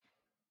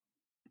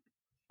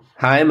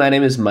Hi, my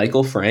name is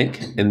Michael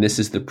Frank, and this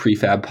is the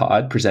Prefab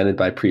Pod presented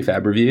by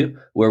Prefab Review,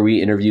 where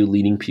we interview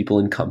leading people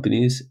and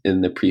companies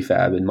in the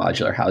prefab and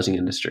modular housing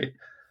industry.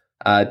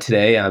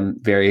 Today, I'm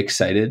very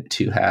excited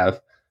to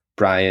have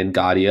Brian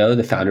Gaudio,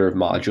 the founder of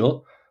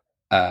Module.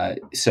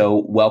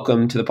 So,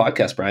 welcome to the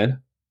podcast,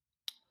 Brian.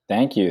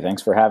 Thank you.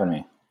 Thanks for having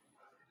me.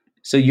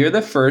 So, you're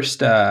the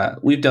first,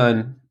 we've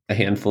done a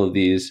handful of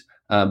these,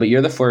 but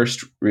you're the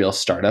first real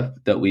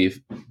startup that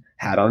we've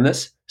had on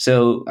this.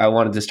 So, I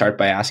wanted to start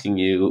by asking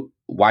you,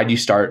 why did you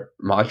start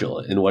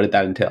Module and what did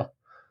that entail?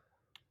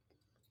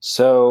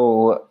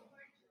 So,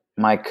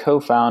 my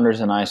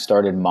co-founders and I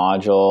started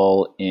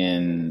Module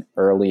in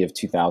early of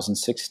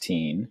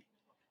 2016.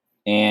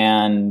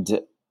 And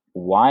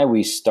why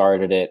we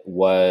started it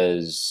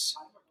was,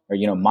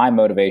 my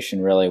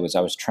motivation really was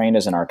I was trained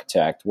as an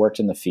architect, worked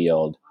in the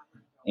field,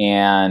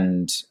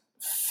 and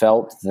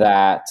felt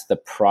that the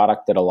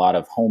product that a lot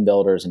of home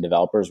builders and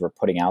developers were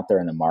putting out there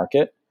in the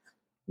market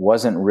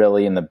wasn't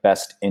really in the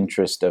best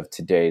interest of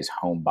today's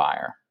home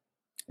buyer.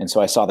 And so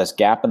I saw this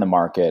gap in the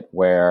market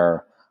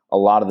where a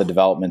lot of the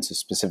developments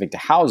specific to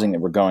housing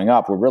that were going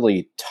up were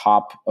really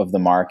top of the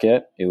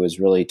market. It was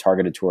really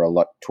targeted toward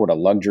a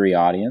luxury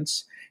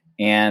audience.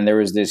 And there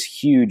was this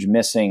huge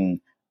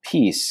missing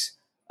piece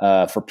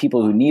for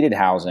people who needed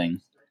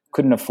housing,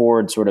 couldn't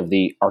afford sort of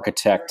the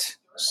architect,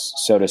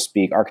 so to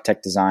speak,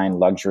 architect design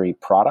luxury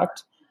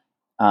product.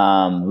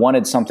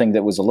 Wanted something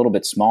that was a little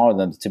bit smaller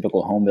than the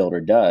typical home builder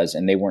does,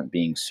 and they weren't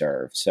being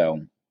served.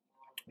 So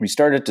we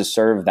started to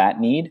serve that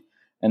need.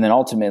 And then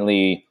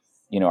ultimately,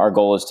 our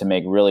goal is to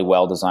make really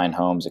well-designed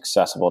homes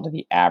accessible to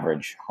the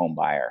average home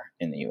buyer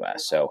in the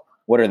U.S. So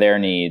what are their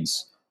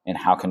needs and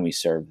how can we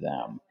serve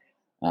them?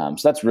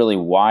 So that's really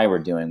why we're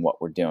doing what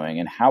we're doing.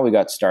 And how we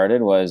got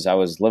started was I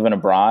was living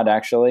abroad,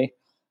 actually,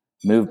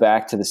 moved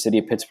back to the city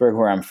of Pittsburgh,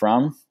 where I'm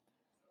from,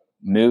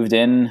 moved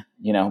in,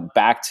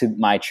 back to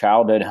my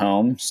childhood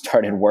home,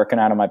 started working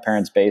out of my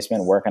parents'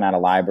 basement, working out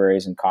of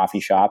libraries and coffee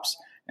shops.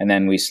 And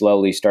then we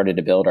slowly started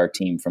to build our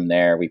team from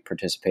there. We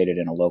participated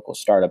in a local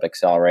startup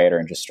accelerator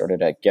and just started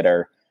to get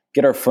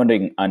our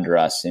funding under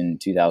us in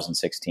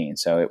 2016.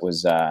 So it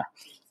was,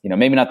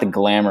 maybe not the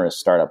glamorous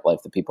startup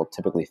life that people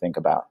typically think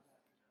about.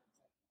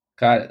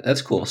 Got it.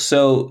 That's cool.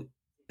 So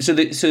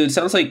it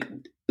sounds like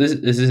this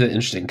is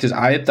interesting because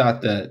I had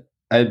thought that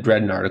I had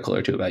read an article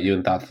or two about you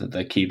and thought that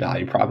the key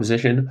value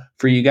proposition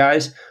for you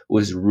guys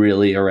was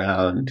really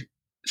around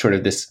sort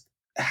of this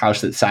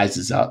house that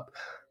sizes up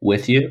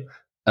with you.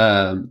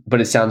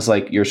 But it sounds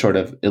like your sort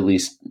of at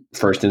least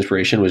first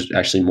inspiration was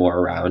actually more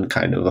around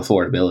kind of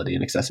affordability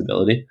and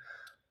accessibility.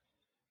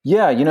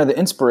 Yeah, the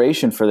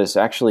inspiration for this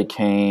actually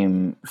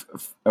came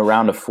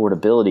around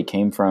affordability,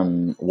 came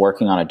from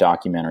working on a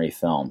documentary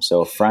film.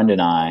 So a friend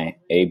and I,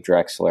 Abe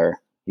Drexler,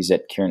 he's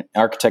at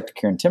architect at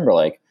Kieran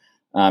Timberlake.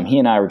 He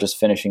and I were just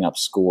finishing up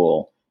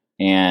school,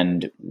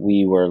 and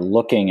we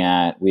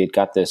had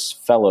got this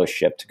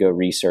fellowship to go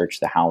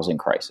research the housing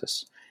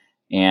crisis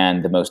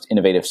and the most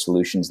innovative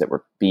solutions that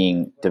were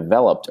being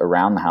developed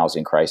around the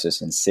housing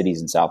crisis in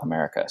cities in South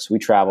America. So we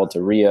traveled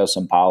to Rio,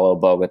 Sao Paulo,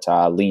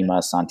 Bogota,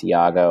 Lima,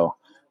 Santiago,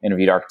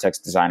 interviewed architects,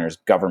 designers,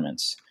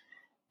 governments.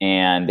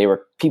 And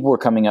people were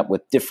coming up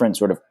with different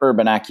sort of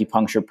urban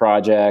acupuncture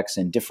projects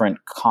and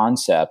different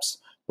concepts.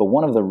 But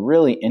one of the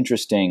really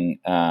interesting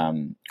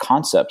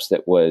concepts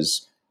that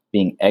was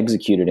being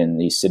executed in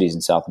these cities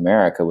in South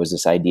America was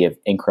this idea of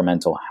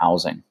incremental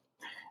housing.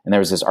 And there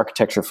was this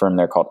architecture firm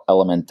there called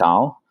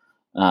Elemental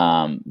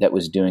that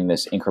was doing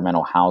this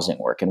incremental housing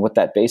work. And what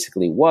that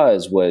basically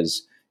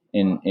was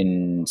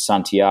in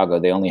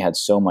Santiago, they only had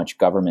so much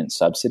government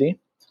subsidy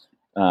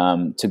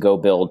to go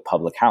build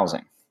public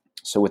housing.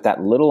 So with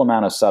that little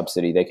amount of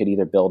subsidy, they could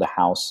either build a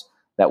house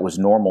that was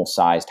normal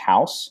sized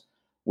house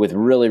with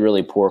really,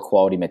 really poor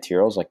quality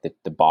materials, like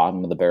the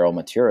bottom of the barrel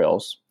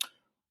materials,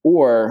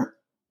 or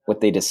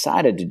what they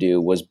decided to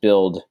do was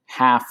build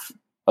half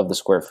of the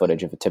square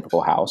footage of a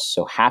typical house,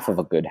 so half of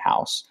a good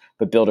house,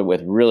 but build it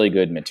with really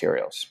good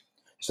materials.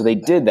 So they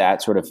did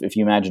that sort of, if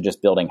you imagine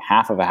just building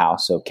half of a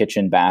house, so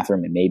kitchen,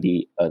 bathroom, and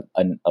maybe a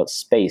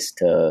space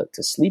to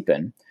sleep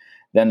in,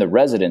 then the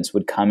residents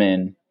would come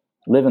in,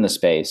 live in the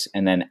space,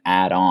 and then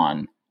add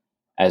on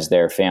as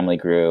their family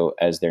grew,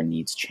 as their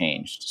needs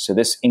changed. So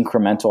this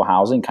incremental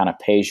housing, kind of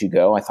pay as you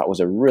go, I thought was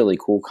a really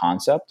cool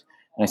concept.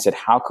 And I said,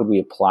 how could we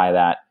apply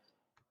that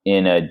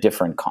in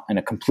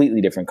a completely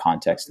different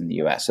context in the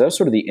US? So that was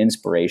sort of the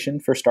inspiration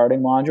for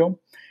starting Module.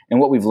 And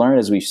what we've learned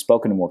as we've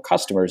spoken to more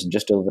customers and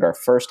just delivered our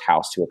first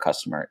house to a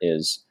customer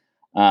is,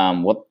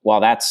 while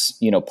that's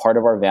part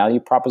of our value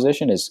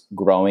proposition is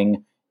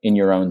growing in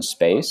your own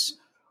space,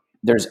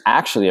 there's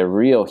actually a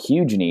real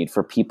huge need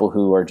for people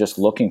who are just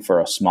looking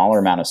for a smaller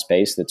amount of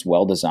space that's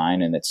well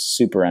designed and that's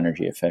super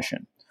energy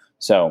efficient.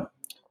 So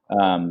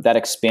that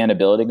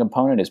expandability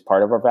component is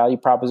part of our value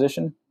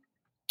proposition,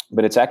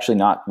 but it's actually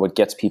not what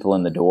gets people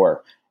in the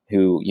door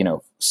who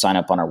sign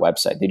up on our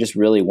website. They just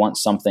really want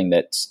something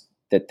that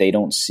they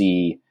don't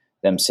see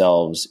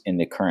themselves in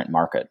the current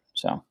market.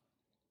 So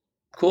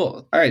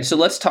Cool. All right. So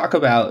let's talk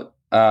about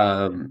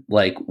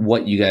like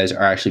what you guys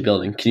are actually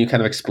building. Can you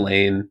kind of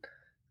explain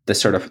the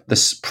sort of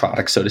this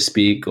product, so to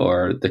speak,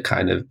 or the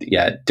kind of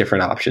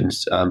different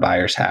options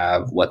buyers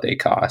have, what they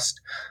cost?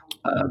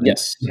 And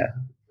Yes. yeah,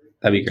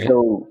 that'd be great.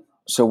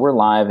 So we're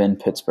live in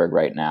Pittsburgh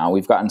right now.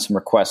 We've gotten some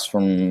requests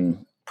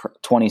from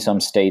 20 some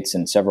states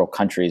and several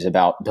countries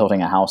about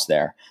building a house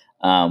there,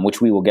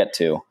 which we will get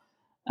to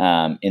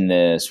in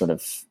the sort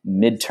of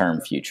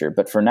midterm future.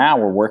 But for now,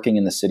 we're working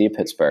in the city of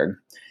Pittsburgh,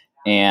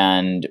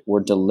 and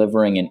we're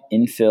delivering an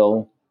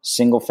infill,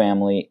 single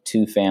family,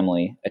 two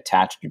family,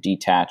 attached or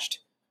detached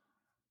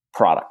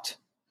product.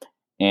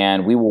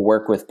 And we will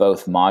work with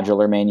both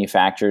modular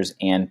manufacturers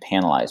and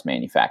panelized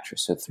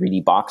manufacturers, so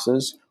 3D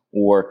boxes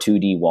or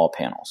 2D wall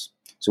panels.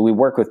 So we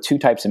work with two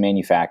types of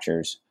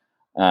manufacturers,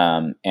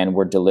 and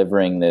we're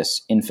delivering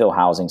this infill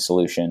housing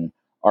solution.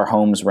 Our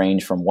homes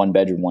range from 1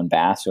 bedroom, 1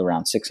 bath, so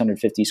around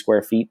 650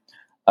 square feet,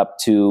 up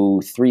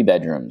to 3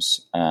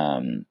 bedrooms,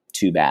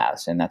 2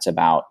 baths, and that's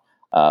about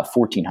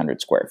 1,400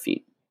 square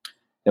feet.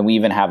 Then we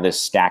even have this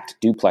stacked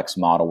duplex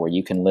model where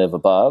you can live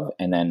above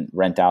and then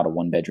rent out a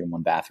 1 bedroom,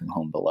 1 bathroom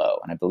home below.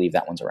 And I believe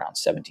that one's around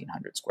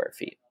 1,700 square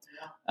feet.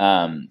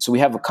 So we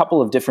have a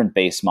couple of different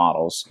base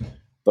models,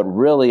 but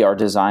really our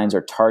designs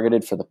are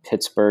targeted for the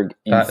Pittsburgh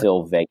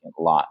infill vacant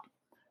lot.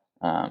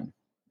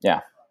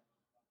 Yeah.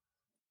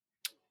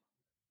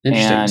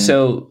 Interesting. And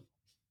So,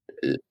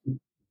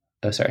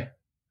 oh, sorry.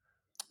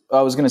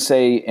 I was going to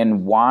say,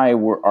 and why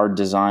were our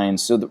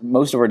designs, so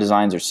most of our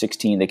designs are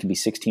 16, they can be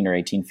 16 or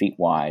 18 feet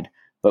wide,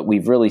 but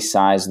we've really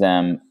sized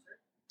them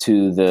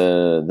to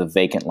the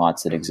vacant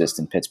lots that exist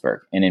in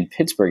Pittsburgh. And in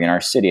Pittsburgh, in our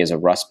city, as a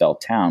Rust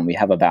Belt town, we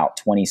have about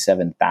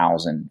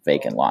 27,000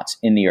 vacant lots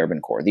in the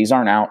urban core. These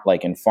aren't out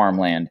like in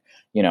farmland,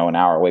 an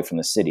hour away from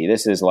the city.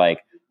 This is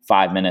like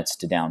 5 minutes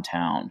to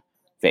downtown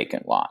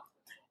vacant lot.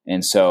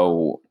 And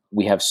so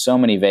we have so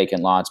many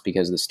vacant lots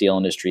because the steel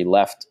industry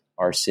left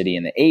our city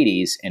in the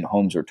 80s and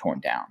homes were torn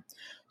down.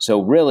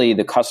 So really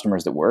the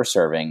customers that we're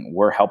serving,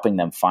 we're helping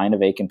them find a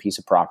vacant piece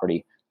of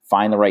property,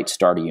 find the right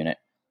starter unit,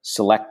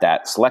 select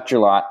your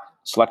lot,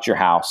 select your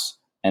house,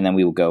 and then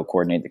we will go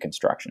coordinate the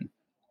construction.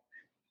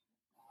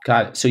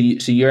 Got it. So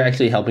you're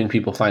actually helping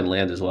people find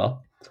land as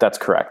well. That's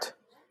correct.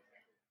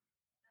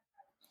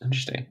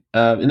 Interesting.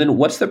 And then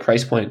what's the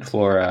price point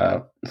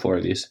for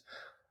these?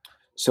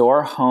 So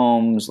our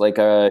homes, like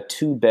a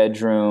 2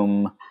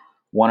 bedroom,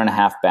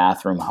 1.5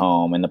 bathroom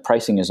home, and the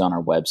pricing is on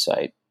our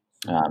website,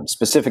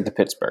 specific to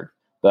Pittsburgh.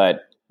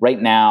 But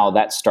right now,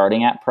 that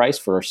starting at price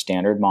for a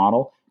standard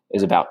model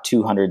is about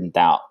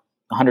 $195,000,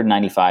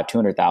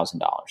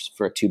 $200,000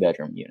 for a 2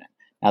 bedroom unit.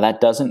 Now that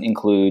doesn't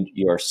include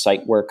your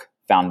site work,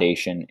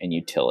 foundation, and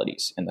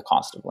utilities and the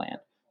cost of land.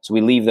 So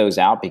we leave those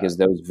out because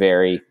those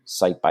vary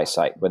site by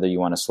site, whether you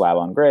want a slab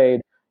on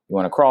grade, you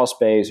want a crawl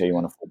space, or you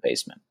want a full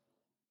basement.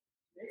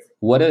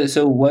 What's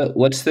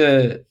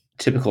the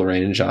typical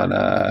range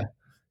on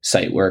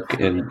site work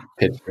in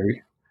Pittsburgh?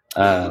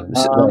 So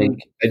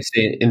like I'd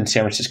say in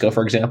San Francisco,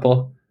 for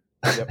example,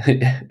 Yep.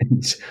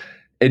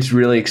 it's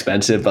really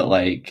expensive, but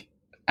like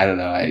I don't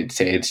know, I'd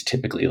say it's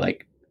typically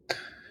like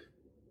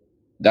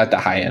at the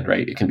high end,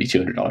 right? It can be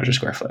 $200 a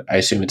square foot. I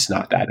assume it's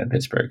not that in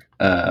Pittsburgh.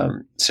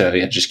 So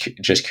yeah,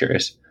 just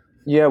curious.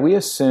 Yeah, we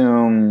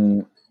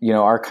assume,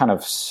 our kind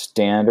of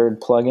standard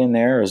plug-in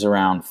there is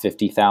around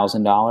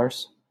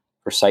 $50,000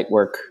 for site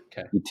work,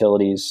 Okay.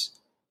 utilities,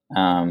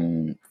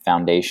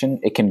 foundation.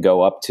 It can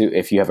go up to,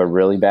 if you have a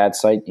really bad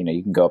site,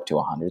 you can go up to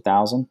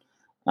 100,000.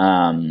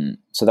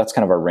 So that's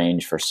kind of our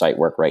range for site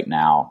work right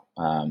now.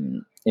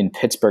 In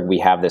Pittsburgh, we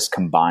have this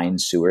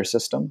combined sewer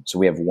system. So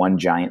we have one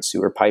giant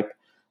sewer pipe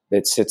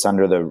that sits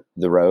under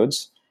the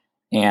roads,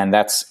 and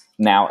that's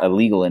now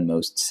illegal in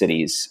most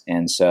cities.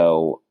 And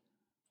so,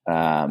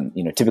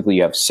 typically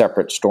you have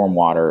separate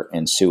stormwater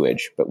and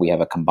sewage, but we have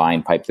a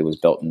combined pipe that was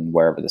built in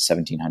wherever the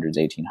 1700s,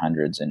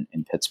 1800s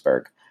in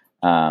Pittsburgh.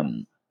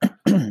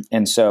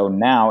 And so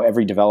now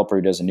every developer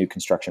who does a new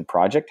construction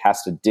project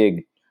has to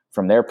dig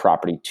from their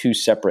property two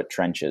separate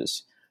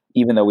trenches.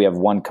 Even though we have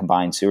one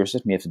combined sewer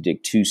system, you have to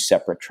dig two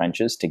separate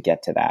trenches to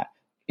get to that,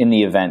 in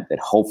the event that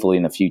hopefully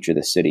in the future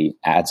the city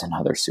adds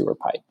another sewer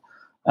pipe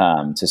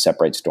to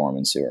separate storm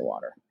and sewer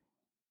water.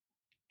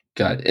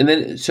 Got it. And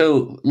then,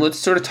 so let's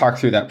sort of talk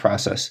through that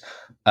process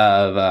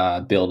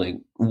of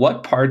building.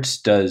 What parts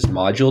does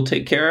module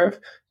take care of,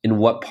 and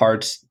what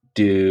parts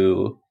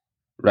do,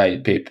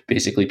 right,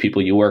 basically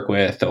people you work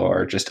with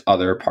or just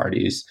other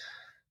parties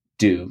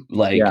do?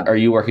 Like, Yeah. are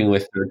you working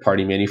with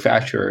third-party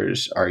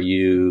manufacturers? Are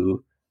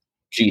you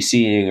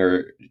GCing,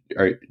 or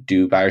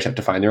do buyers have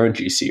to find their own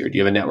GC, or do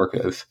you have a network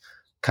of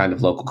kind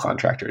of local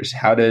contractors?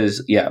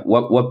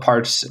 What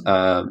parts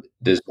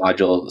does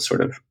module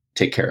sort of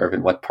take care of,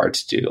 and what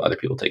parts do other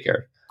people take care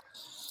of?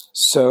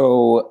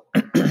 So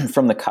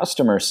from the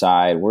customer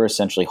side, we're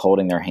essentially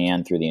holding their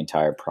hand through the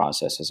entire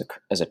process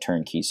as a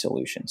turnkey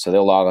solution. So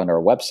they'll log onto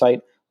our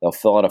website, they'll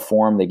fill out a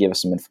form, they give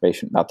us some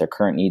information about their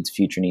current needs,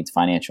 future needs,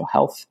 financial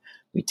health.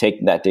 We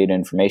take that data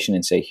information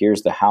and say,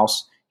 here's the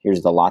house,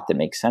 here's the lot that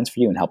makes sense for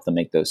you, and help them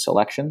make those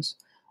selections.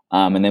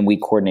 And then we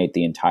coordinate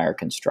the entire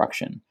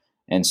construction.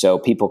 And so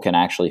people can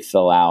actually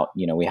fill out,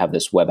 we have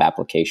this web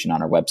application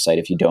on our website.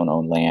 If you don't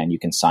own land, you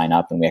can sign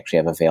up, and we actually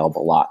have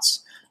available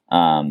lots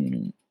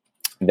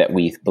that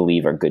we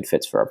believe are good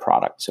fits for our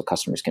product. So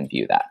customers can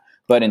view that.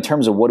 But in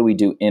terms of what do we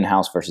do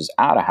in-house versus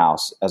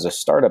out-of-house, as a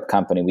startup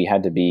company, we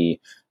had to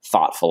be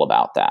thoughtful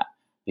about that,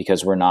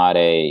 because we're not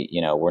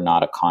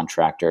a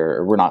contractor,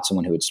 or we're not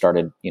someone who had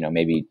started,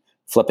 maybe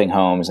flipping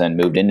homes and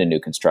moved into new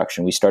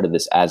construction. We started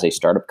this as a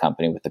startup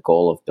company with the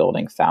goal of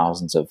building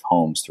thousands of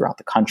homes throughout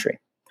the country.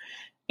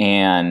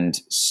 And,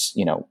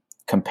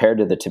 compared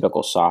to the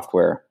typical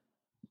software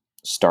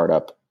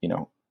startup,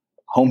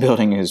 home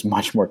building is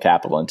much more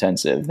capital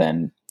intensive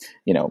than,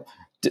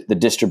 the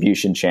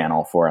distribution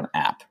channel for an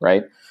app,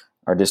 right?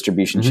 Our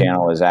distribution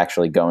channel is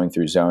actually going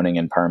through zoning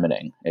and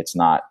permitting. It's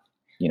not,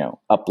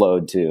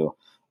 upload to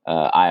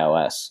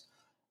iOS.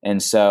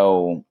 And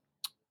so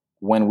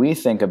when we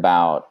think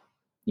about,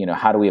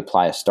 how do we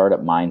apply a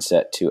startup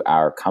mindset to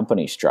our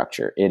company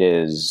structure, it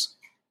is,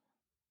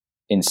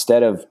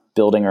 instead of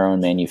building our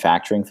own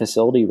manufacturing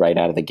facility right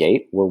out of the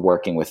gate, we're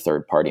working with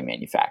third-party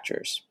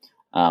manufacturers.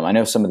 I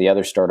know some of the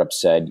other startups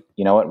said,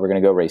 you know what, we're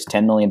going to go raise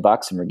 $10 million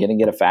and we're going to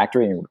get a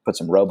factory and we're going to put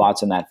some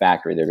robots in that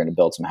factory. They're going to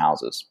build some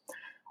houses.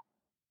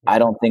 I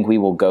don't think we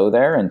will go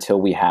there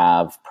until we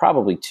have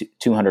probably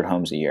 200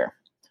 homes a year.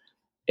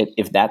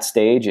 If that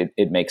stage,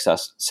 it makes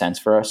sense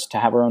for us to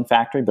have our own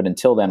factory. But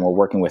until then, we're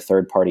working with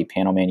third-party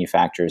panel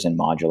manufacturers and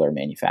modular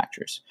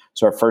manufacturers.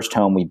 So our first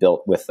home we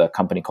built with a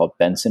company called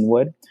Benson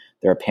Wood.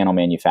 They're a panel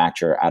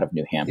manufacturer out of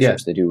New Hampshire. Yeah.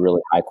 So they do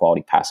really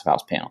high-quality passive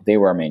house panel. They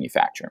were our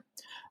manufacturer.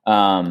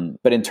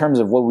 But in terms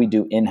of what we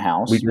do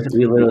in-house, we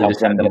literally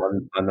just had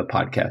them on the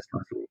podcast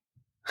last week.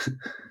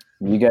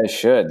 You guys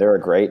should. They're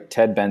a great.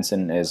 Ted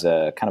Benson is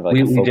a kind of like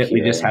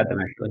we just had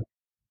them actually.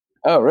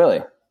 Oh,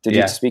 really? Did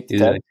you speak to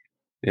Ted?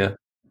 Yeah.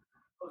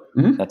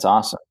 Mm-hmm. That's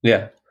awesome.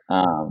 Yeah.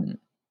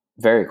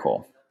 Very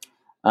cool.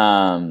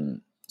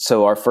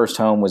 So our first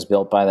home was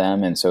built by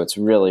them, and so it's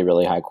really,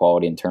 really high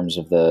quality in terms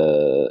of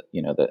the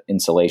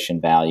insulation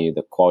value,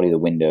 the quality of the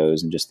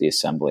windows, and just the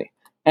assembly.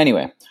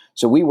 Anyway,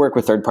 so we work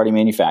with third-party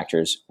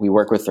manufacturers. We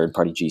work with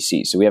third-party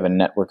GCs. So we have a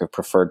network of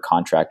preferred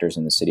contractors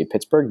in the city of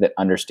Pittsburgh that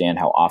understand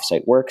how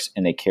offsite works,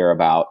 and they care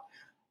about,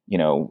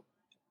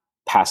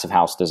 passive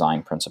house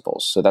design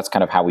principles. So that's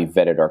kind of how we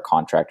vetted our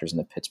contractors in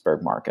the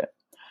Pittsburgh market.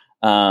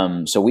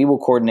 So we will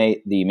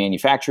coordinate the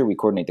manufacturer, we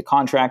coordinate the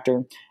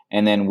contractor,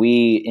 and then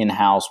we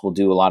in-house will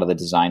do a lot of the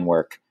design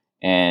work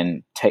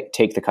and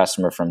take the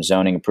customer from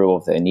zoning approval.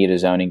 If they need a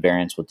zoning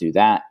variance, we'll do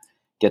that,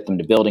 get them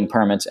to building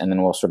permits, and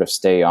then we'll sort of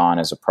stay on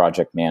as a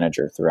project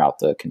manager throughout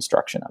the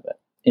construction of it,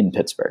 in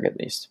Pittsburgh at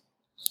least.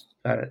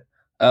 Got it.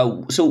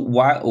 So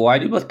why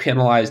do both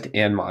panelized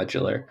and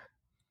modular?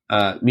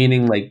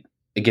 Meaning, like,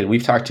 again,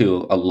 we've talked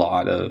to a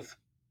lot of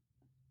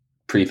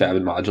prefab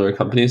and modular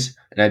companies,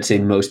 and I'd say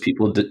most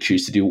people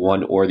choose to do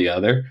one or the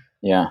other.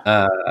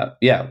 Yeah.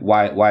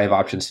 Why have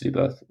options to do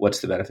both?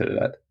 What's the benefit of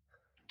that?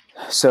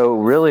 So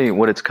really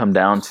what it's come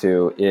down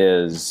to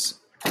is,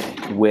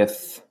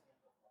 with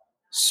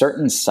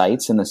certain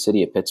sites in the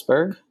city of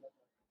Pittsburgh,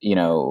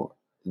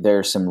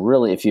 there's some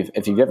really, if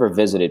you've ever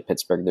visited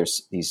Pittsburgh,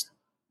 there's these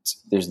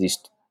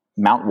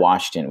Mount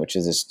Washington, which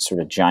is this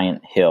sort of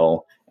giant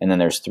hill, and then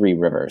there's 3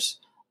 rivers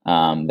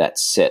that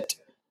sit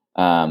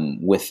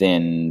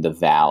within the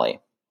valley.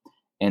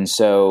 And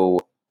so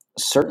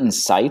certain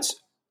sites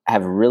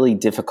have really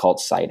difficult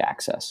site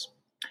access.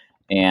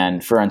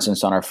 And for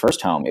instance, on our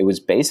first home, it was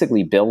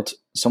basically bought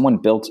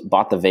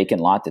the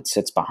vacant lot that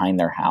sits behind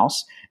their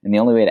house. And the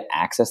only way to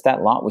access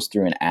that lot was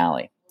through an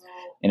alley.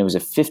 And it was a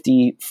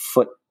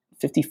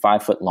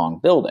 55 foot long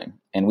building.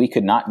 And we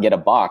could not get a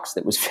box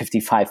that was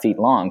 55 feet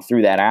long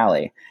through that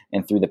alley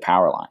and through the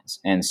power lines.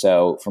 And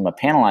so from a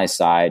panelized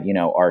side,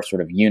 our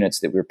sort of units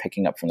that we were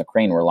picking up from the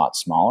crane were a lot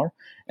smaller.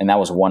 And that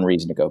was one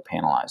reason to go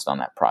panelized on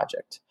that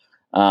project.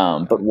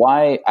 But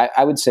why,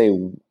 I would say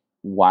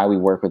why we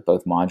work with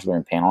both modular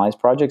and panelized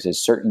projects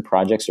is certain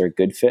projects are a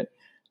good fit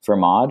for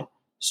mod,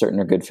 certain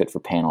are good fit for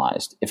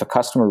panelized. If a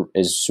customer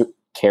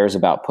cares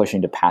about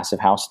pushing to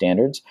passive house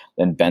standards,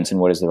 then Benson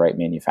Wood is the right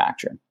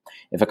manufacturer.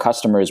 If a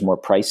customer is more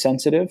price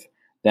sensitive,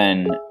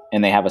 and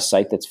they have a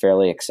site that's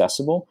fairly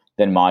accessible,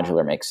 then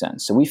modular makes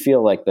sense. So we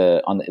feel like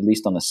at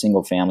least on the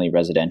single family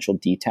residential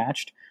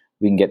detached,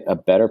 we can get a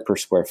better per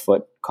square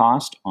foot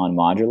cost on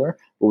modular,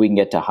 but we can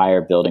get to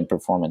higher building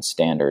performance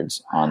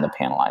standards on the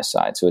panelized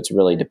side. So it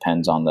really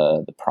depends on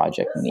the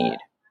project need.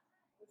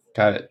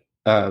 Got it.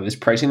 Is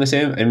pricing the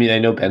same? I mean, I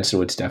know Benson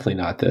Wood's definitely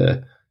not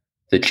the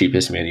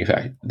cheapest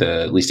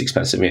the least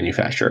expensive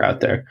manufacturer out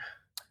there.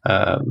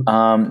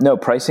 No,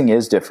 pricing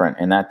is different,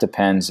 and that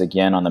depends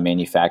again on the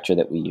manufacturer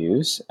that we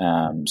use.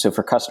 So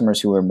for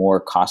customers who are more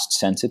cost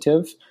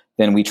sensitive,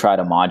 then we try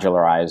to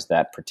modularize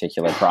that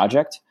particular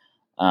project,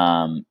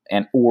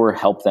 or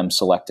help them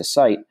select a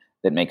site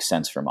that makes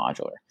sense for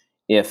modular.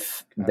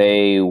 If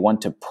they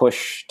want to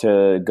push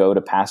to go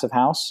to passive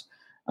house,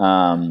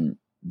 then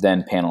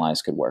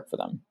panelized could work for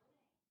them.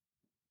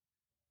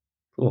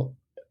 Cool.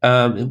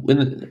 I'm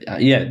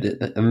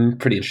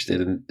pretty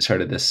interested in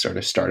sort of this sort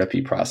of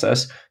startup-y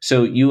process.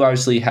 So you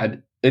obviously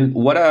had, and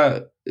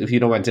what, if you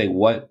don't mind saying,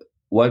 what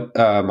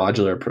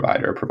modular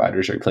provider or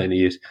providers are you planning to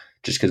use?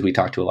 Just because we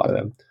talked to a lot of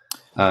them.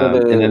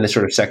 So And then the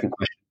sort of second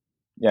question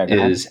yeah, go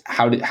ahead. is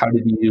how did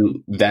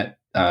you vet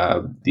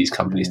these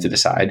companies to Mm.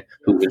 decide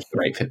who was the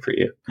right fit for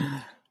you?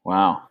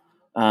 Wow.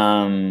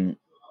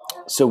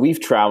 So we've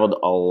traveled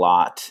a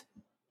lot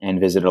and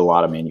visited a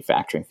lot of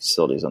manufacturing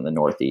facilities on the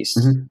Northeast.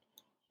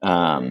 Hmm.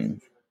 Um,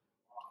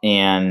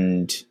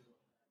 and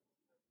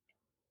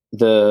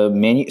so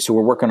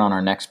we're working on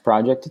our next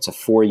project. It's a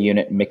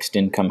 4-unit mixed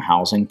income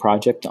housing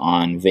project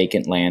on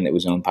vacant land that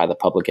was owned by the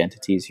public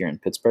entities here in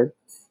Pittsburgh.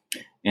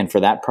 And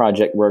for that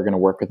project, we're going to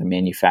work with a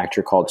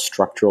manufacturer called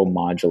Structural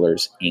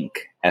Modulars Inc.,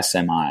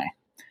 SMI.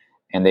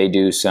 And they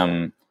do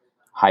some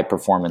high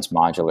performance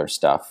modular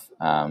stuff.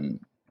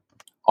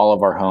 All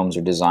of our homes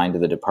are designed to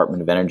the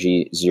Department of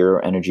Energy Zero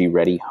Energy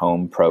Ready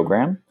Home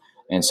program.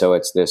 And so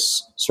it's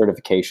this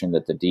certification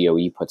that the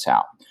DOE puts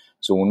out.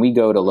 So when we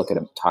go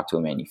to talk to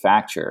a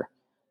manufacturer,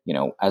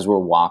 as we're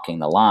walking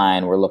the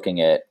line, we're looking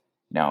at,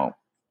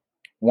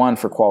 one,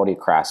 for quality of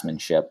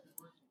craftsmanship,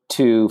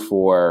 two,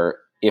 for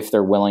if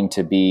they're willing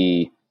to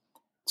be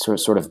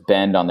sort of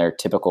bend on their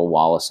typical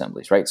wall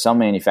assemblies, right? Some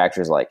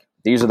manufacturers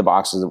these are the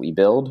boxes that we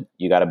build.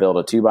 You got to build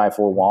a 2x4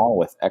 wall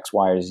with X,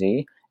 Y, or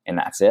Z, and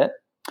that's it.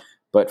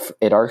 But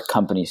at our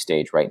company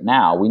stage right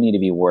now, we need to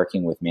be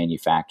working with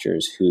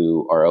manufacturers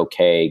who are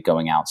okay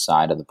going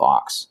outside of the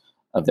box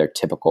of their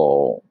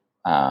typical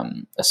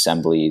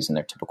assemblies and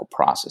their typical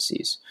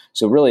processes.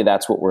 So really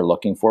that's what we're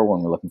looking for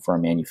when we're looking for a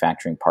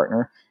manufacturing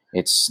partner.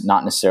 It's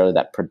not necessarily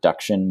that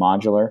production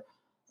modular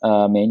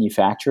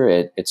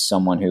manufacturer. It's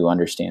someone who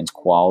understands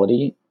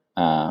quality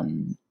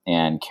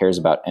and cares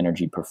about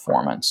energy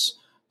performance.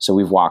 So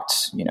we've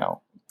walked,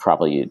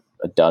 probably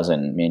a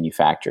dozen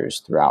manufacturers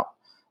throughout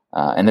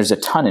and there's a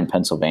ton in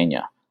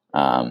Pennsylvania,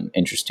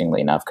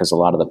 interestingly enough, because a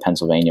lot of the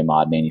Pennsylvania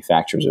mod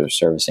manufacturers are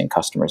servicing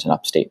customers in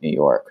upstate New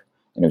York.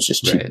 And it was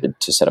just cheap Right.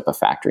 to set up a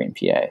factory in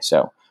PA.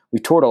 So we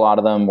toured a lot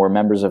of them. We're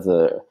members of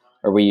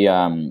we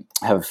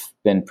have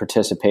been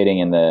participating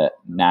in the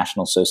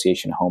National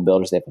Association of Home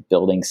Builders. They have a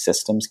building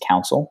systems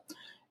council.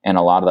 And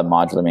a lot of the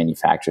modular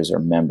manufacturers are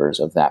members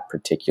of that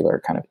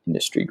particular kind of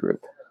industry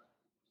group.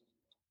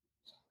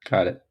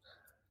 Got it.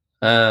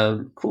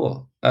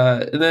 Cool.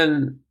 And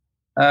then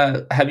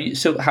have you?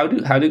 So how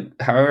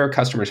are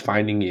customers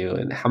finding you?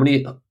 And how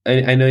many?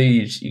 I know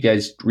you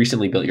guys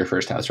recently built your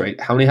first house, right?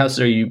 How many houses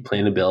are you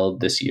planning to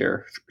build this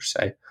year?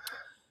 Say.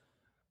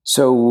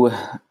 So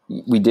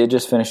we did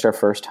just finish our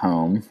first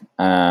home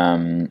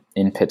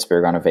in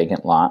Pittsburgh on a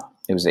vacant lot.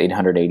 It was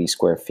 880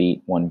 square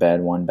feet, 1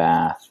 bed, 1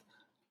 bath.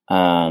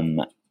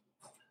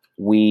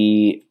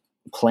 We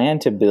plan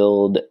to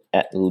build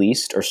at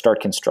least or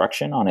start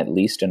construction on at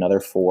least another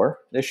 4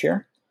 this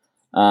year.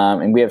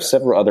 And we have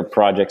several other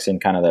projects in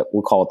kind of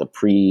we'll call it the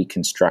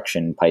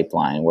pre-construction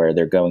pipeline where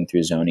they're going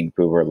through zoning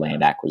approval or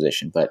land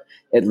acquisition, but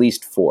at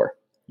least 4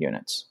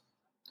 units.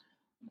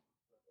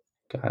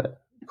 Got it.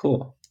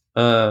 Cool.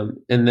 And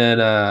then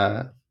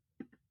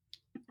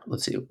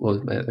let's see. What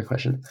was my other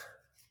question?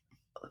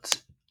 Let's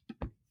see.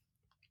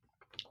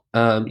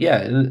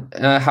 Yeah. And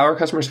how are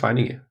customers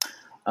finding you?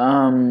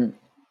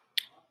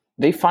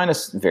 They find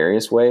us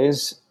various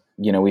ways.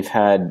 We've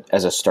had,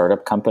 as a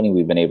startup company,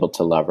 we've been able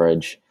to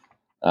leverage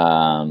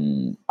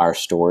our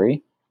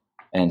story.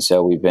 And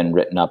so we've been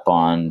written up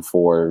on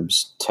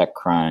Forbes,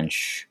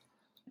 TechCrunch,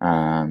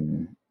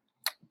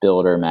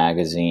 Builder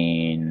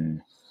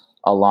Magazine.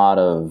 A lot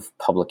of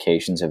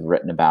publications have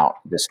written about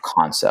this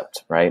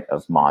concept, right,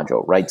 of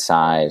module,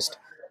 right-sized,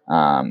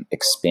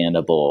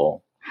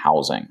 expandable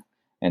housing.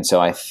 And so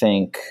I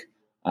think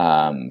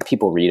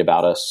people read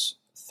about us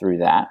through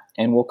that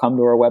and will come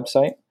to our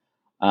website.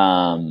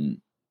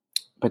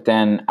 But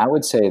then I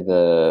would say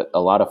a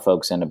lot of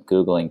folks end up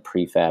Googling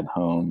prefab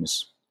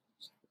homes,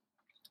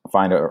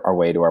 find our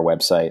way to our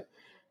website.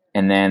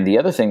 And then the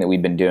other thing that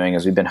we've been doing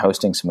is we've been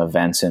hosting some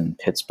events in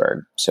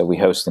Pittsburgh. So we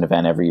host an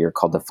event every year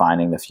called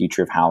Defining the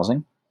Future of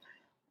Housing.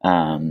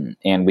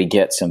 And we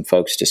get some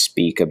folks to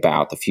speak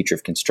about the future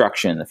of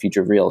construction, the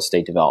future of real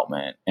estate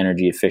development,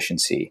 energy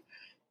efficiency.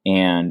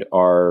 And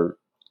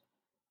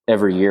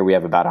every year we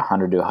have about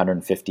 100 to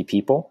 150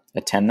 people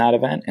attend that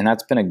event. And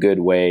that's been a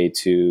good way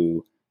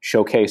to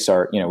showcase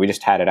we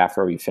just had it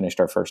after we finished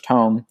our first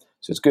home.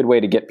 So it's a good way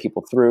to get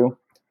people through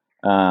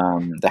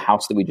the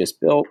house that we just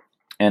built.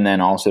 And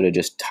then also to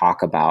just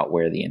talk about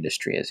where the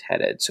industry is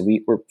headed. So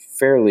we're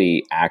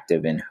fairly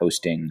active in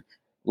hosting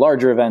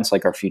larger events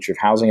like our Future of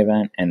Housing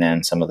event, and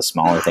then some of the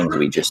smaller things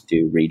we just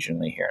do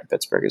regionally here in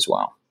Pittsburgh as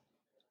well.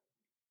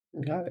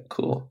 Got it.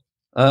 Cool.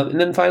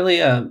 And then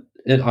finally, at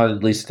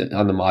least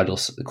on the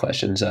modules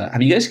questions,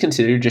 have you guys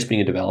considered just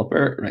being a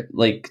developer? Right?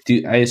 Like,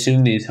 I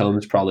assume these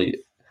homes probably,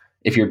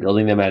 if you're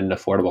building them at an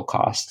affordable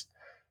cost,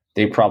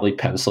 they probably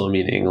pencil,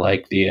 meaning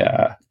like the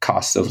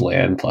cost of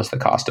land plus the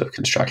cost of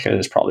construction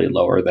is probably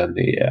lower than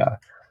the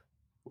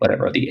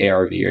whatever the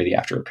ARV or the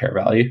after repair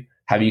value.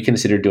 Have you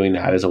considered doing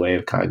that as a way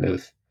of kind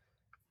of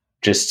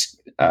just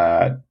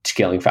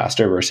scaling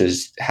faster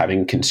versus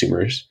having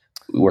consumers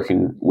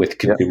working with Yep.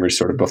 consumers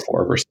sort of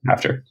before versus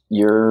after?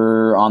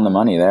 You're on the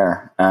money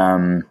there.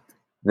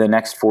 The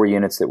next 4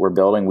 units that we're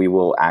building, we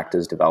will act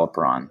as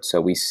developer on. So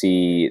we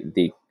see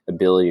the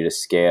ability to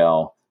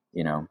scale,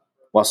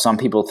 while some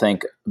people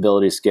think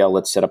ability to scale,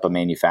 let's set up a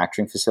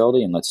manufacturing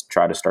facility and let's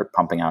try to start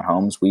pumping out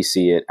homes. We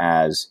see it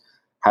as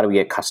how do we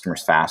get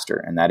customers faster?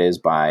 And that is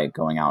by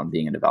going out and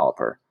being a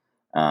developer.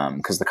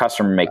 Because the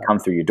customer may come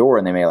through your door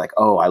and they may like,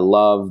 oh, I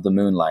love the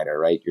Moonlighter,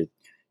 right?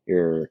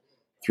 Your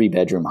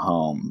 3-bedroom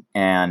home,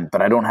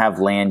 but I don't have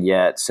land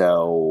yet.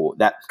 So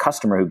that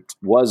customer who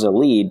was a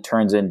lead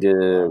turns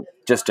into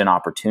just an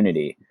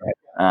opportunity,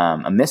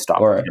 a missed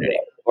opportunity.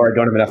 Or I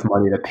don't have enough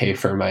money to pay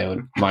for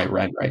my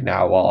rent right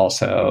now, while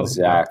also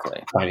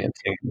exactly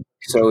financing.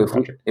 So if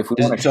we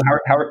want to, so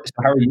how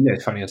are you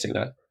guys financing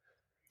that?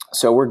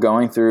 So we're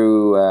going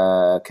through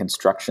a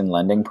construction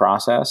lending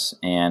process,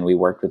 and we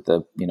worked with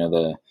the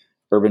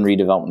Urban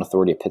Redevelopment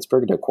Authority of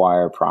Pittsburgh to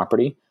acquire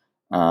property.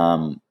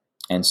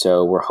 And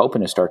so we're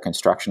hoping to start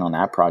construction on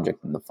that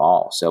project in the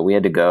fall. So we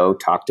had to go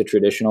talk to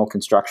traditional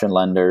construction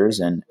lenders,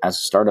 and as a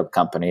startup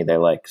company, they're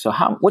like, "So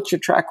what's your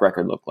track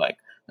record look like?"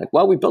 Like,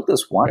 well, we built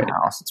this one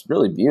house. It's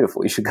really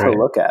beautiful. You should go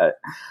look at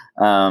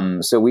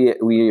it. So we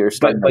are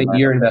starting. But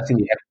you're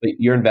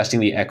investing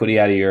the equity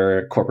out of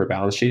your corporate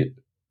balance sheet.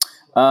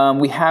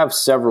 We have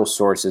several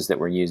sources that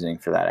we're using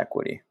for that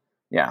equity.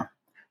 Yeah.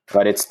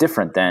 But it's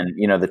different than,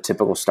 the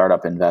typical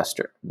startup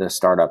investor, the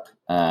startup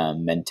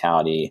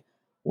mentality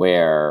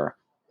where,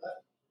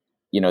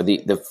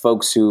 the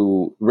folks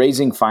who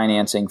raising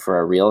financing for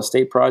a real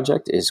estate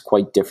project is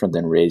quite different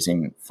than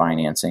raising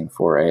financing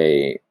for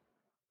a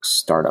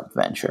startup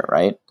venture,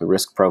 right? The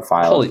risk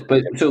profile. Totally.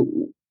 But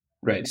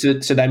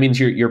so that means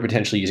you're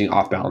potentially using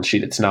off balance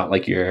sheet. It's not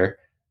like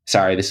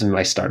sorry, this is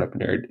my startup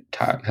nerd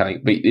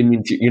talking, but it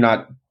means you're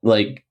not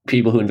like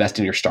people who invest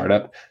in your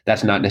startup.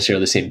 That's not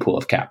necessarily the same pool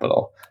of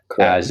capital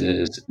as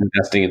is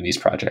investing in these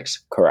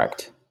projects.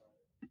 Correct.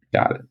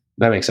 Got it.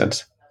 That makes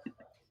sense.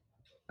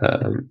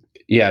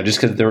 Yeah, just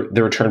because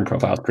the return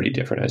profile is pretty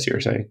different, as you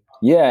were saying.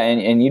 Yeah,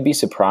 and you'd be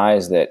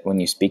surprised that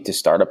when you speak to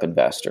startup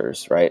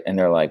investors, right, and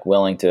they're like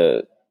willing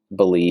to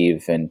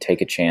believe and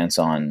take a chance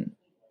on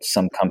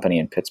some company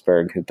in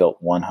Pittsburgh who built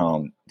one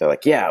home, they're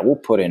like, yeah, we'll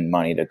put in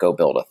money to go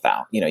build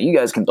 1,000. You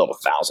guys can build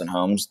 1,000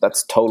 homes.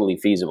 That's totally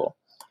feasible.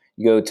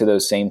 You go to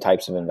those same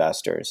types of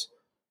investors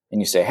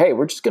and you say, hey,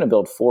 we're just going to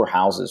build 4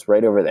 houses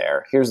right over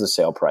there. Here's the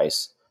sale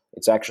price.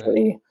 It's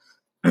actually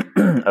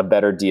a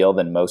better deal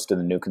than most of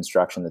the new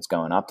construction that's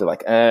going up. They're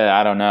like,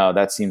 I don't know.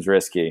 That seems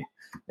risky.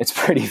 It's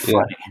pretty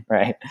funny,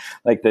 right?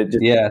 Like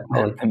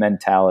the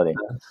mentality.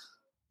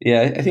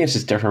 Yeah, I think it's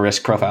just different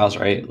risk profiles,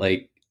 right?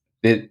 Like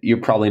you're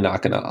probably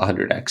not going to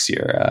 100x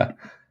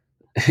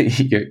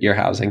your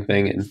housing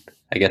thing, and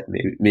I guess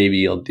maybe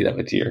you'll do that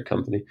with your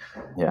company.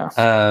 Yeah,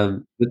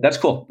 but that's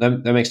cool.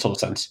 That makes total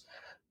sense.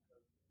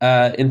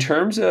 In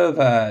terms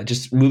of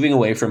just moving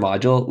away from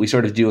module, we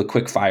sort of do a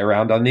quick fire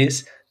round on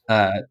these.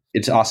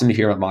 It's awesome to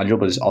hear about module,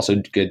 but it's also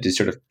good to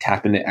sort of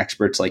tap into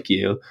experts like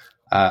you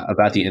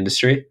about the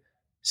industry.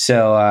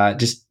 So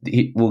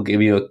we'll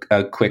give you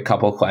a quick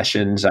couple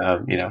questions.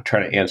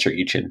 Try to answer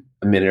each in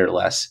a minute or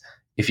less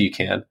if you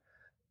can.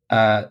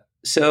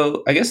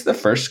 So I guess the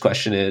first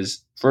question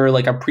is for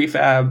like a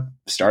prefab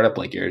startup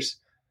like yours,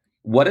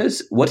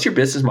 what's your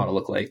business model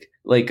look like?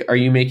 Like, are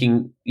you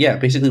making,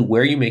 basically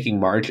where are you making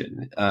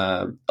margin?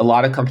 A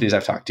lot of companies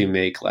I've talked to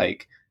make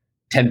like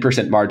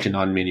 10% margin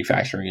on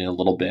manufacturing and a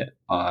little bit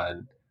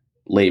on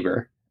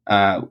labor.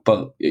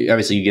 But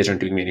obviously you guys aren't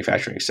doing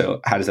manufacturing.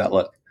 So how does that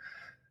look?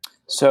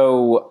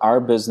 So our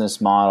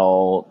business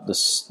model,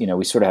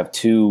 we sort of have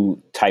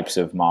 2 types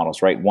of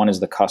models, right? One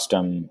is the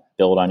custom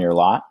build on your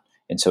lot.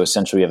 And so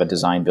essentially you have a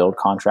design build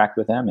contract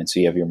with them. And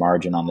so you have your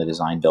margin on the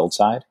design build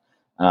side.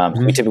 So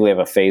we typically have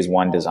a phase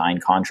 1 design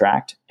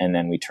contract, and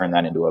then we turn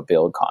that into a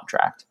build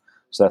contract.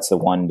 So that's the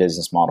one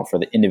business model for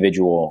the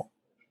individual,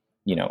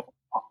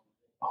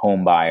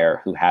 home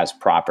buyer who has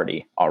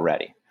property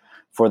already.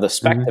 For the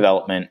spec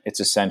development, it's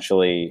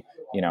essentially,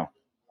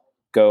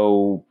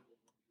 go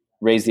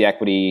raise the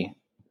equity,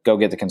 go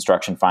get the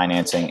construction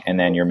financing, and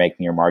then you're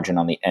making your margin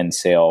on the end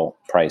sale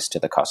price to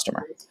the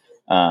customer.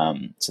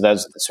 So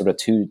that's sort of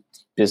 2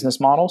 business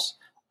models.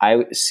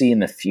 I see in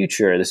the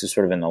future, this is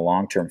sort of in the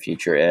long-term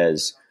future,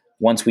 is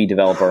once we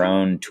develop our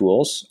own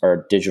tools,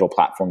 our digital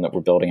platform that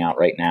we're building out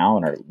right now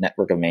and our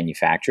network of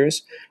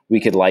manufacturers, we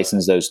could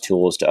license those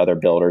tools to other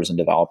builders and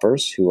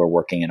developers who are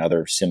working in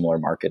other similar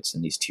markets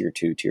in these tier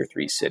 2, tier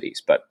 3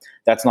 cities. But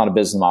that's not a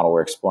business model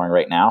we're exploring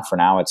right now. For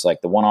now, it's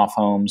like the one-off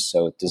homes,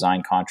 so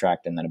design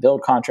contract and then a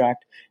build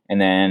contract. And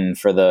then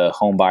for the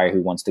home buyer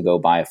who wants to go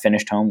buy a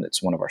finished home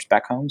that's one of our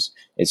spec homes,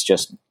 it's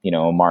just,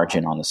 a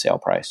margin on the sale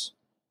price.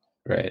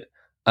 Right.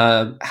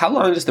 How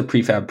long does the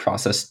prefab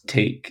process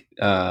take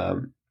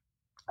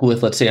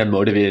with, let's say, a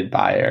motivated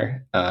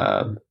buyer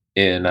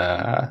in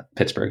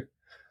Pittsburgh?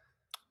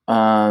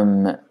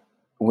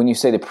 When you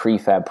say the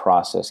prefab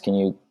process, can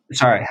you...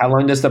 Sorry, how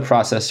long does the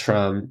process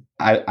from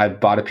I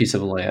bought a piece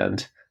of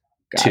land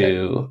Got it.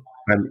 to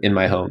I'm in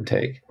my home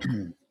take?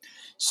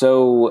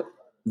 So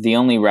the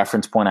only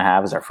reference point I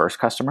have is our first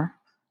customer.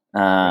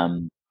 Right.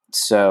 Um,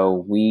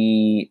 so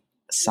we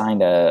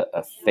signed a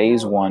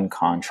phase one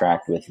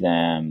contract with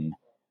them.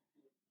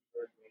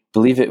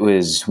 Believe it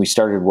was we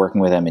started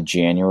working with them in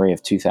January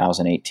of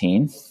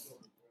 2018,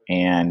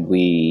 and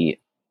we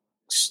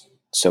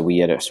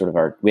had a sort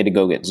of we had to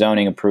go get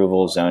zoning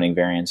approval, zoning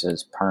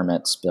variances,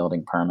 permits,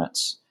 building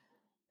permits,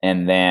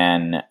 and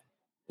then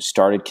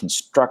started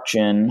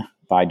construction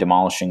by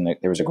demolishing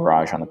there was a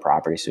garage on the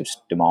property, so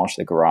demolished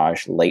the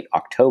garage late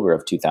October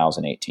of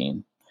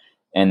 2018,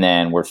 and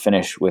then we're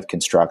finished with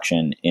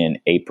construction in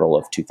April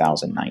of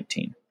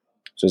 2019.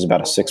 So it was about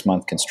a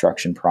 6-month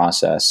construction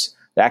process.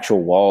 The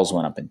actual walls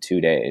went up in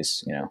 2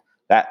 days.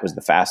 That was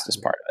the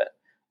fastest part of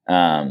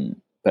it.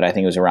 But I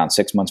think it was around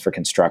 6 months for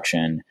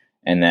construction,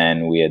 and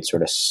then we had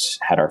sort of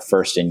had our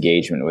first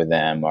engagement with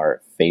them.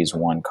 Our phase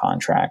one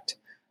contract,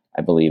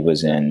 I believe,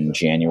 was in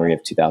January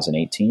of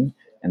 2018,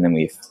 and then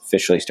we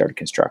officially started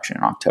construction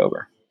in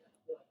October.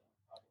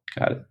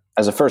 Got it.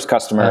 As a first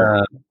customer,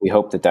 Uh, we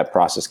hope that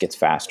process gets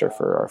faster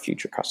for our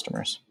future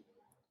customers.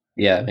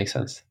 yeah, it makes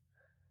sense.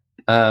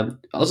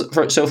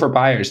 Also, for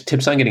buyers,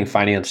 tips on getting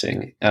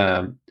financing.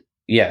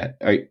 Yeah,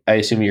 I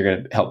assume you're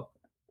going to help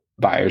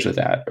buyers with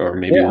that, or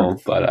maybe you Yeah,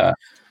 won't. But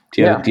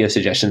yeah. do you have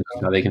suggestions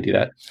on how they can do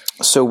that?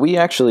 So we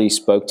actually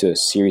spoke to a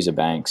series of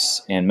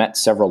banks and met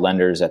several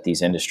lenders at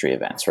these industry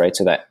events, right?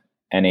 So that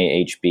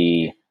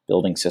NAHB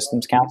Building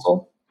Systems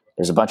Council,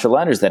 there's a bunch of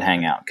lenders that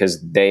hang out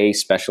because they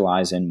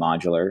specialize in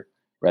modular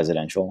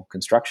residential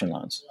construction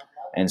loans.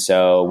 And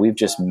so we've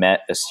just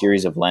met a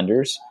series of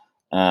lenders.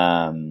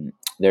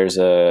 There's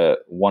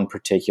one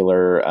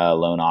particular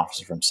loan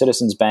officer from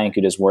Citizens Bank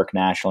who does work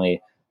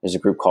nationally. There's a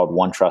group called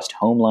One Trust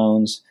Home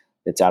Loans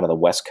that's out of the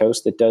West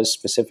Coast that does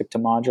specific to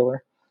modular.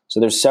 So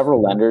there's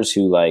several lenders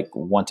who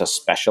want to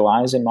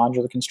specialize in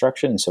modular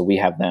construction, and so we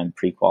have them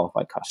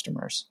pre-qualified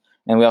customers,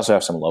 and we also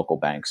have some local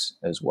banks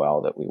as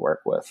well that we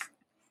work with.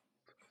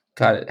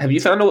 Got it. Have you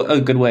found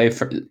a good way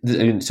for?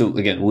 I mean, so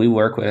again, we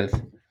work with.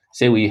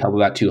 Say we help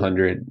about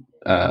 200.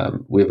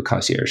 We have a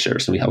concierge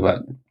service, and we help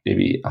about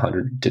maybe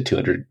 100 to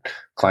 200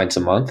 clients a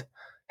month.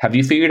 Have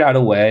you figured out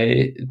a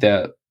way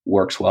that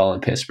works well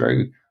in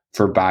Pittsburgh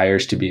for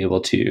buyers to be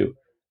able to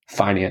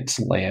finance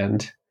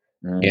land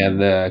and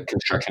the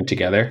construction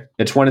together?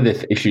 It's one of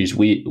the issues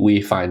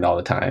we find all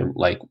the time.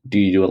 Like, do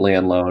you do a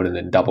land loan and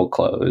then double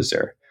close,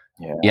 or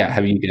Yeah.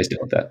 have you guys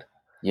dealt with that?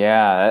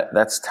 Yeah,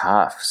 that's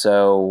tough.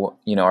 So,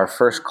 our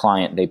first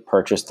client, they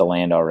purchased the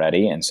land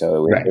already, and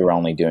so Right. they were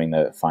only doing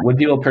the When financing.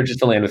 people purchase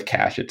the land with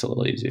cash, it's a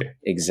little easier.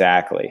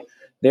 Exactly.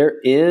 There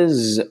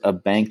is a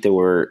bank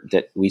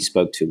that we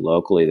spoke to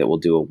locally that will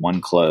do a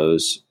one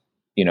close,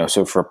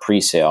 so for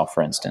pre-sale,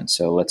 for instance.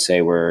 So let's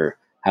say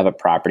have a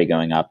property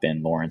going up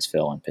in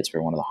Lawrenceville in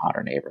Pittsburgh, one of the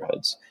hotter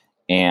neighborhoods,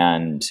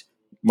 and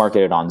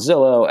market it on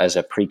Zillow as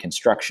a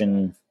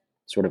pre-construction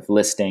sort of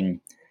listing.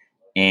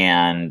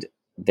 And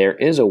there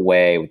is a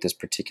way with this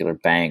particular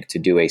bank to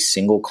do a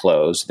single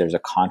close. There's a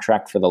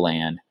contract for the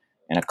land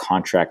and a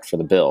contract for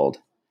the build,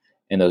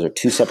 and those are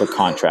two separate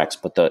contracts,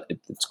 but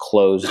it's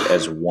closed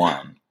as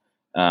one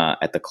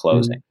at the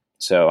closing. Mhm.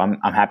 So I'm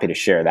happy to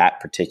share that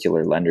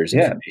particular lender's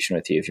Yeah, information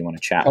with you if you want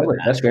to chat with totally.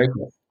 that. That's very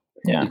cool.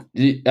 Yeah.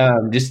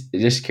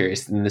 Just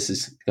curious, and this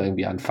is going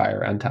beyond fire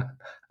around time.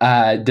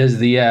 Does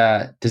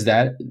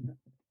that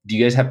do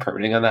you guys have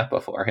permitting on that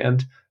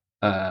beforehand?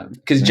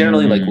 Because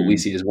generally, like what we Mm,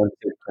 see is once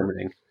there's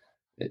permitting,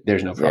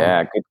 there's no problem.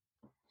 yeah,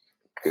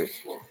 good.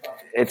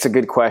 It's a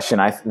good question.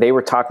 They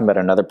were talking about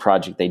another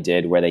project they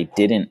did where they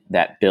didn't.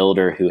 That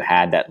builder who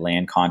had that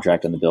land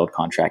contract and the build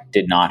contract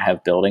did not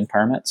have building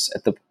permits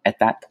at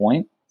that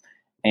point,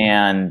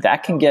 and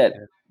that can get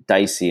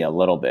dicey a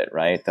little bit,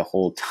 right? The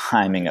whole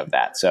timing of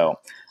that. So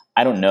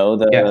I don't know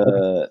Yeah,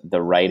 okay.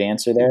 the right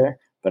answer there,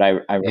 but I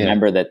Yeah.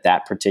 remember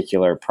that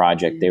particular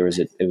project it was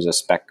a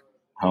spec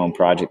home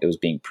project that was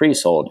being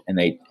pre-sold, and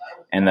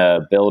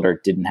the builder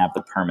didn't have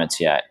the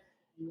permits yet,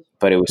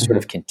 but it was sort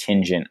of Mhm.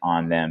 contingent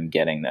on them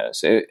getting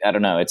those. I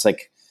don't know. It's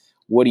like,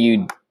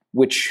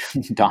 which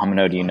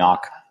domino do you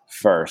knock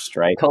first,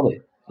 right?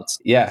 Totally. It's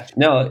Yeah,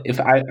 no. If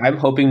I'm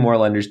hoping more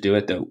lenders do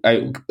it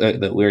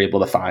that we're able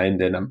to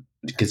find, and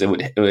because it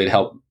would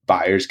help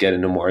buyers get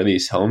into more of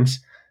these homes,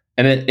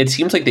 and it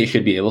seems like they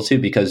should be able to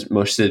because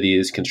most of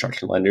these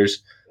construction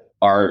lenders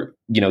are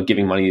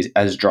giving money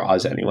as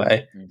draws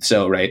anyway.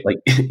 So right, like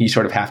you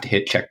sort of have to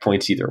hit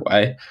checkpoints either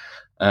way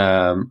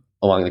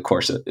along the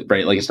course of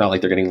right. Like it's not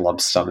like they're getting lump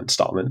sum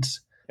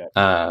installments.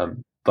 yeah.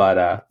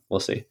 But we'll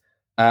see.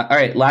 All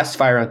right, last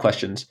fire round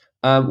questions.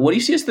 What do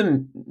you see as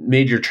the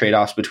major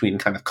trade-offs between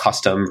kind of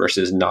custom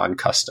versus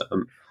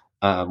non-custom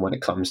when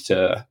it comes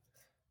to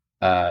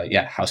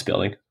house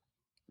building?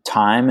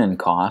 Time and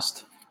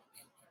cost.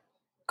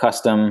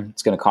 Custom,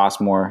 it's going to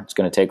cost more. It's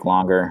going to take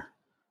longer.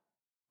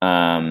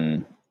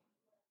 I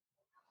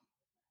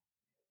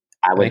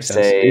That would makes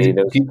sense. Do say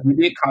those you think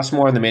it costs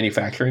more on the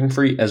manufacturing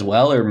free as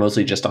well, or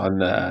mostly just on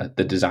the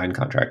design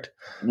contract?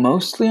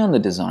 mostly on the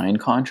design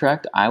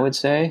contract. I would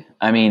say.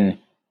 I mean,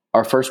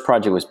 our first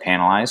project was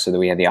panelized so that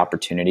we had the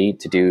opportunity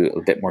to do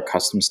a bit more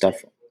custom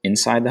stuff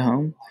inside the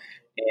home.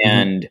 Mm-hmm.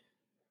 And,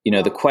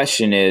 the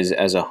question is,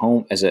 as a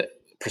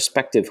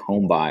prospective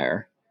home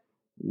buyer,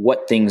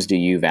 what things do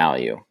you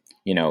value?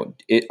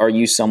 Are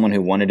you someone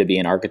who wanted to be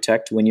an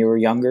architect when you were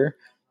younger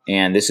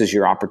and this is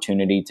your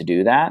opportunity to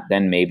do that?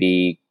 Then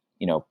maybe,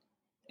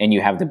 and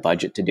you have the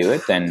budget to do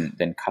it,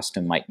 then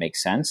custom might make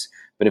sense.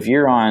 But if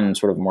you're on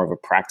sort of more of a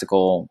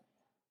practical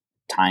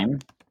time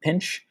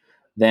pinch,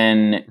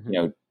 then,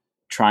 Mm-hmm.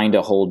 trying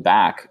to hold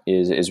back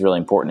is really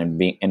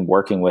important, and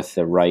working with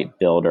the right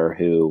builder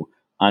who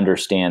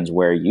understands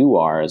where you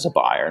are as a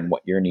buyer and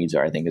what your needs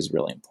are, I think is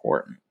really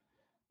important.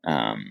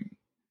 Um,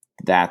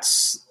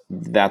 that's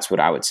what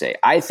I would say.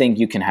 I think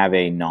you can have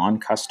a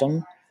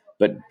non-custom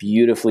but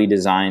beautifully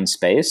designed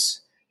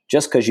space.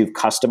 Just because you've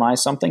customized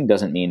something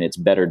doesn't mean it's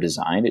better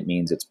designed. It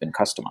means it's been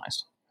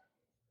customized.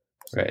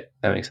 Right.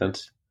 That makes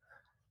sense.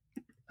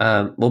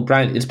 Well,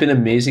 Brian, it's been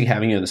amazing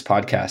having you on this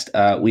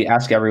podcast. We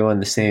ask everyone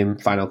the same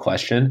final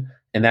question,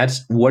 and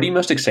that's what are you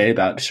most excited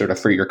about sort of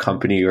for your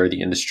company or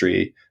the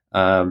industry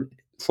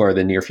for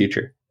the near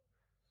future?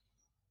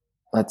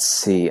 Let's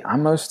see.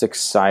 I'm most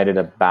excited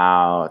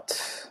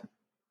about,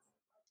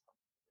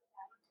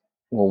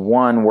 well,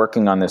 one,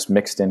 working on this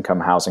mixed income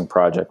housing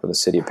project with the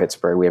city of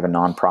Pittsburgh. We have a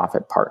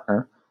nonprofit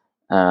partner.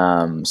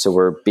 So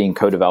we're being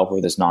co-developer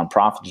with this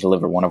nonprofit to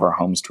deliver one of our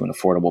homes to an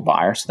affordable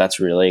buyer. So that's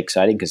really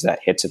exciting because that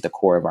hits at the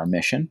core of our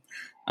mission.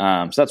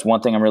 So that's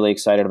one thing I'm really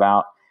excited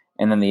about.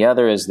 And then the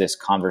other is this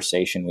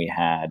conversation we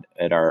had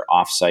at our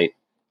offsite,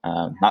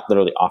 not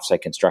literally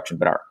offsite construction,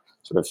 but our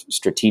sort of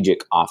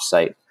strategic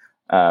offsite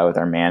with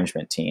our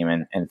management team,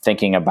 and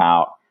thinking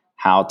about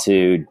how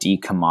to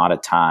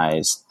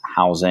decommoditize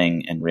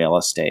housing and real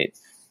estate.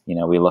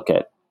 We look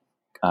at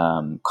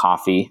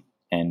coffee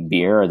and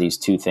beer are these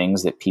two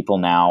things that people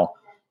now,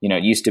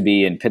 it used to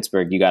be in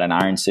Pittsburgh, you got an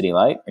Iron City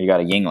Light or you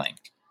got a Yingling.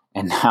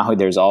 And now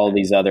there's all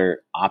these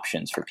other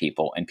options for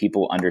people, and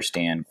people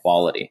understand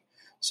quality.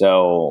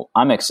 So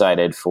I'm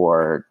excited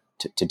to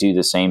do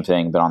the same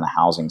thing, but on the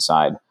housing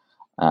side,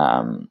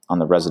 on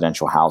the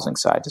residential housing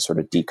side, to sort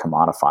of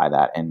decommodify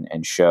that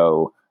and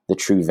show the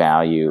true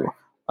value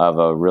of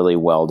a really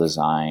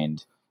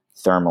well-designed,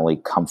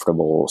 thermally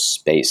comfortable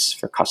space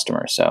for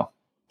customers. So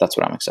that's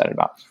what I'm excited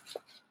about.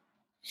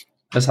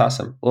 That's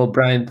awesome. Well,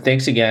 Brian,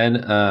 thanks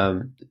again.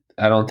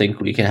 I don't think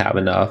we can have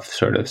enough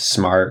sort of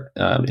smart,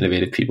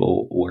 innovative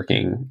people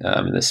working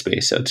in this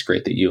space. So it's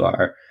great that you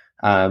are.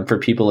 For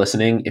people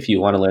listening, if you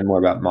want to learn more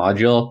about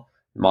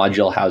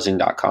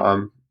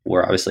modulehousing.com.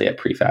 We're obviously at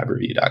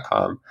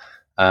prefabreview.com.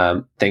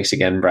 Thanks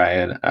again,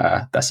 Brian.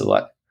 Best of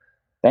luck.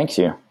 Thanks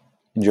you.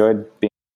 Enjoyed being